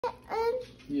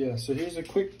Yeah, so here's a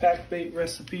quick pack bait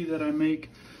recipe that I make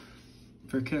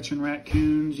for catching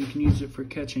raccoons. You can use it for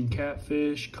catching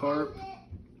catfish, carp.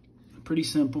 Pretty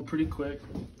simple, pretty quick.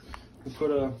 We'll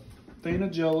put a thing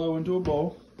of Jello into a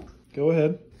bowl. Go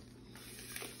ahead.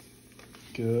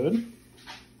 Good.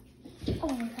 Oh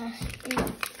my gosh.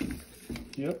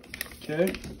 Yep.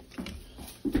 Okay.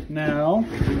 Now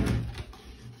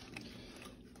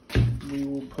we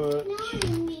will put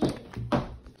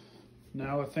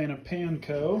now a thing of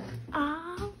panko.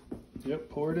 Yep,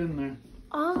 pour it in there.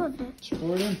 All of it. Just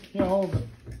pour it in. Yeah, all of it.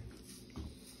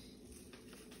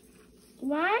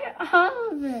 Why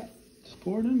all of it? Just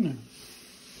pour it in there.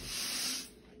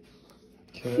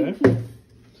 Okay. And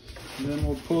then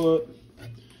we'll put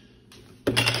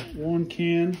 1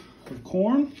 can of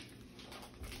corn.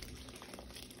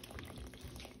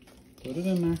 Put it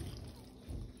in there.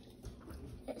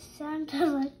 It sounded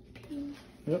like pink.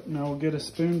 Yep, now we'll get a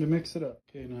spoon to mix it up.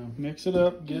 Okay, now mix it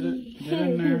up, get it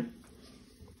in there.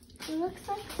 It looks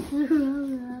like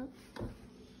syrup.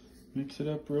 Mix it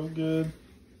up real good.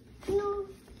 No,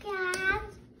 Dad.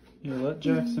 Yeah, let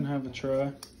Jackson have a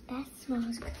try. That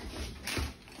smells good.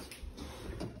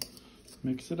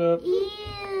 Mix it up.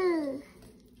 Ew.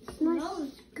 It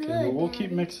smells good. Okay, well, we'll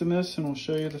keep mixing this and we'll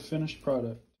show you the finished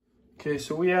product. Okay,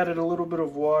 so we added a little bit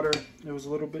of water. It was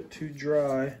a little bit too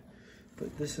dry,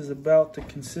 but this is about the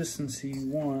consistency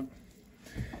you want.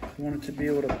 You want it to be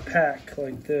able to pack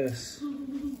like this.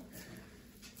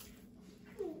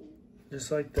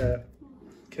 Just like that.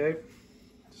 Okay,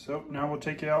 so now we'll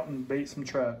take it out and bait some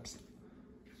traps.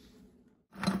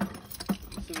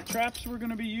 So the traps we're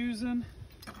gonna be using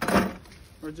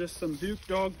are just some Duke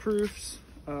dog proofs.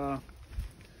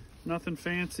 Nothing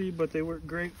fancy, but they work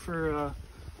great for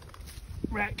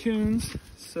raccoons.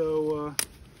 So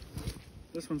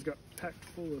this one's got packed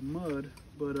full of mud,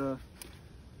 but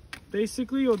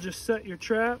basically you'll just set your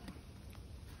trap,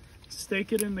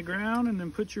 stake it in the ground, and then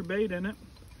put your bait in it,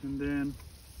 and then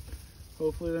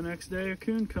hopefully the next day a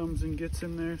coon comes and gets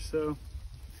in there. So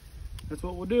that's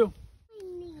what we'll do.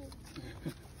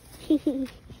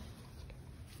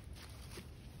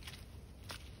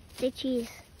 The cheese.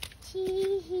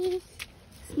 Cheese.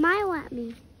 Smile at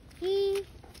me. Cheese.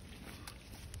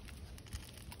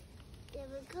 There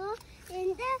we go.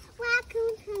 And this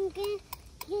raccoon can get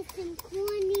some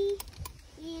corny.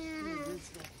 Yeah.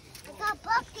 I got a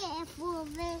bucket full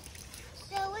of it.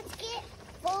 So let's get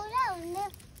rolled out and the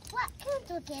raccoons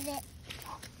will get it.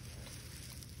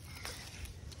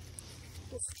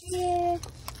 It's here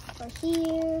or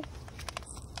here.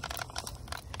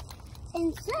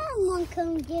 And someone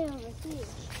come get over here.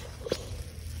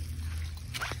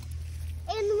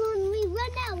 And when we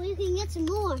run out, we can get some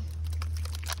more.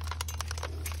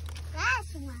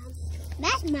 That's one.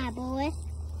 That's my boy.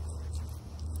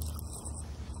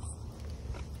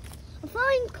 I'm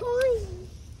throwing coins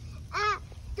at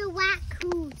the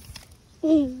raccoons.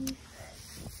 Okay,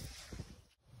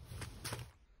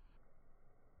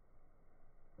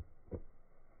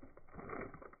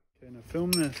 now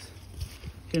film this.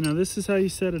 Okay, now this is how you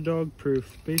set a dog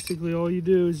proof. Basically all you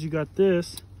do is you got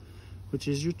this, which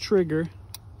is your trigger,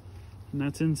 and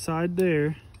that's inside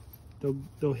there.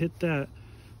 They'll hit that.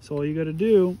 So all you gotta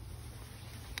do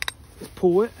is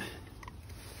pull it,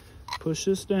 push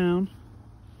this down,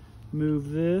 move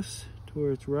this to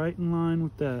where it's right in line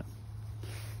with that.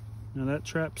 Now that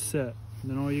trap's set. And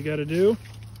then all you gotta do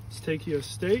is take your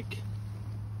stake,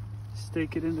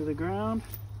 stake it into the ground,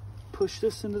 push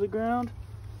this into the ground,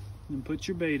 and put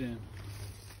your bait in.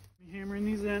 Hammering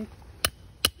these in.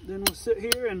 Then we'll sit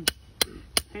here and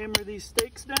hammer these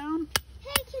stakes down.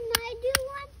 Hey, can I do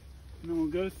one? And then we'll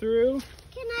go through.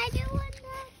 Can I do one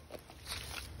now?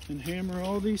 And hammer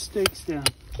all these stakes down.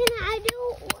 Can I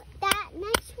do that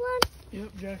next one?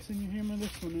 Yep, Jackson, you hammer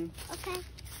this one in. Okay.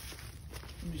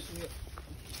 Let me see it.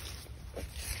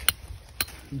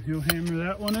 And he'll hammer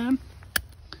that one in.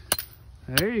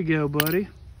 There you go, buddy.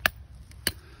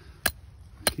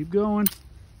 Keep going.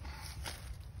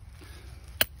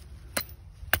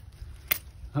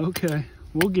 Okay,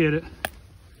 we'll get it.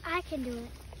 I can do it.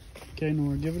 Okay,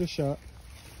 Nora, give it a shot.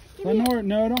 Let Nora,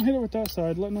 no, don't hit it with that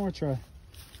side. Let Nora try.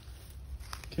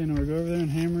 Okay, Nora, go over there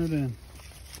and hammer it in.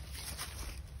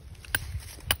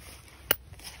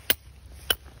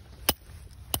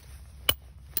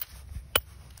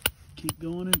 Keep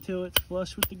going until it's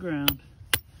flush with the ground.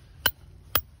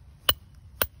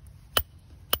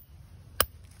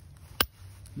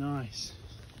 Nice.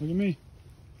 Look at me.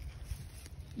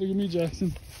 Look at me,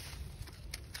 Jackson.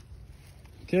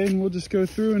 Okay, and we'll just go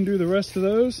through and do the rest of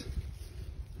those.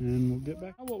 And we'll get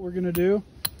back. Now what we're gonna do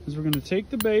is we're gonna take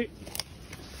the bait.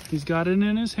 He's got it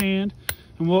in his hand.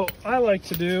 And And what I like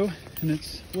to do, and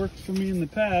it's worked for me in the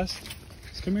past,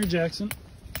 is come here, Jackson.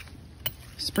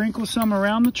 Sprinkle some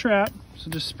around the trap.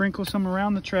 So just sprinkle some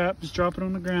around the trap. Just drop it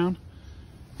on the ground.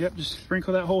 Yep, just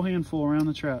sprinkle that whole handful around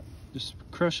the trap. Just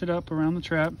crush it up around the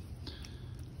trap.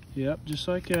 Yep, just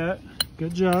like that.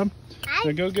 Good job.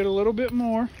 Now go get a little bit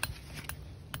more.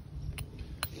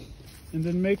 And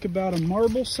then make about a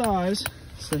marble size.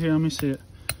 So here, let me see it.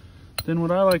 Then what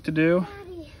I like to do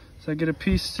is I get a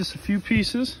piece, just a few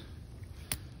pieces.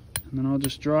 And then I'll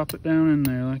just drop it down in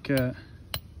there like that.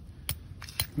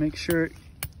 Make sure it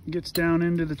gets down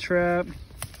into the trap.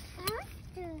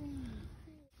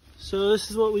 So this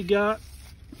is what we got.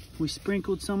 We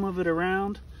sprinkled some of it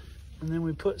around, and then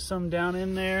we put some down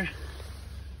in there,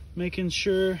 making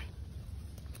sure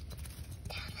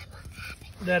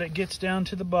that it gets down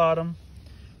to the bottom.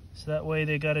 So that way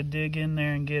they got to dig in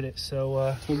there and get it.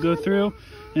 So we'll go through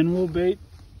and we'll bait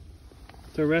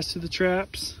the rest of the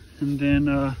traps, and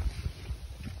then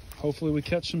hopefully we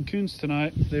catch some coons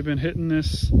tonight. They've been hitting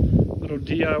this little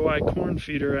DIY corn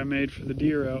feeder I made for the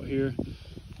deer out here.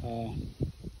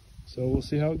 So we'll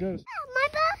see how it goes. My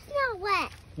boat's not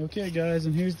wet. Okay guys,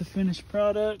 and here's the finished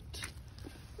product.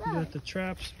 We got the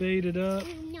traps baited up.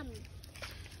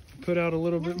 Put out a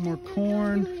little bit more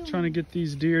corn, trying to get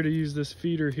these deer to use this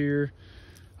feeder here.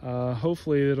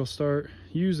 Hopefully it'll start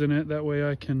using it. That way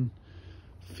I can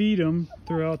feed them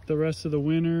throughout the rest of the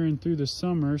winter and through the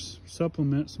summers,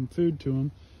 supplement some food to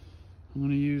them. I'm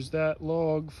gonna use that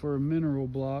log for a mineral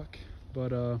block,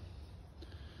 but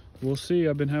we'll see.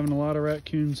 I've been having a lot of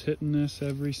raccoons hitting this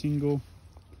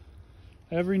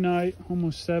every night,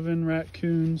 almost 7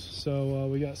 raccoons. So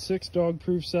we got 6 dog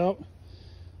proofs out.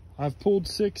 I've pulled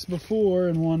 6 before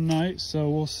in one night, so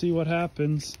we'll see what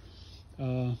happens.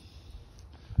 We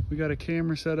got a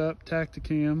camera set up,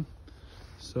 Tacticam,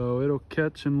 so it'll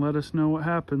catch and let us know what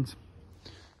happens.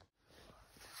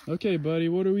 Okay, buddy,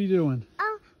 what are we doing?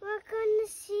 Oh, we're going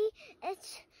to see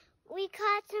we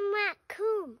caught some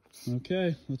raccoons.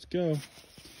 Okay, let's go.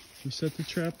 We set the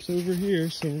traps over here,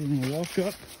 so we're gonna walk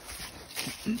up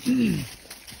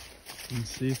and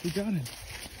see if we got any.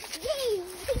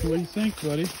 What do you think,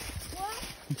 buddy? What?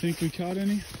 You think we caught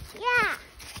any? Yeah.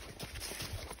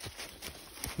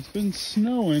 It's been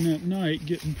snowing at night,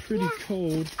 getting pretty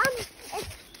cold. It's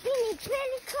getting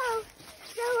pretty cold,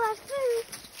 so our food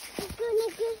is gonna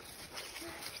get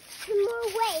some more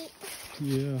weight.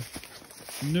 Yeah.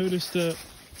 I noticed that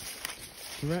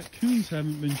the raccoons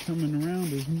haven't been coming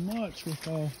around as much with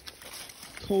how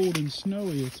cold and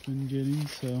snowy it's been getting,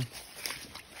 so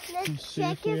let's see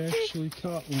if we actually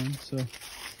caught one. So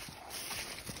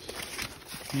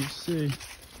let's see.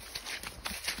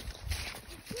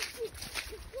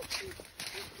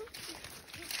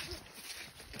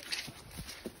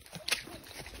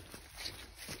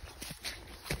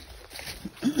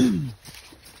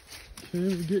 Okay,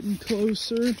 we're getting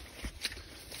closer.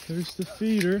 There's the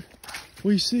feeder. What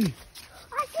do you see? I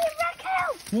see a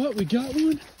raccoon. What? We got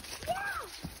one? Yeah.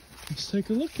 Let's take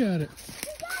a look at it. We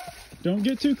got it. Don't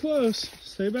get too close.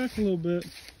 Stay back a little bit.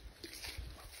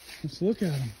 Let's look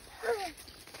at him.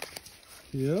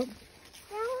 Yep.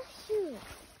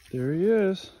 There he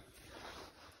is.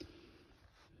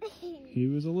 He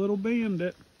was a little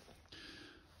bandit.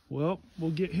 Well,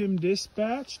 we'll get him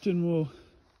dispatched and we'll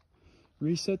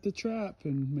reset the trap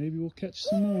and maybe we'll catch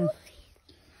some more.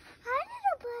 Hi,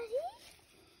 little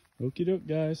buddy. Okie doke,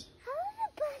 guys.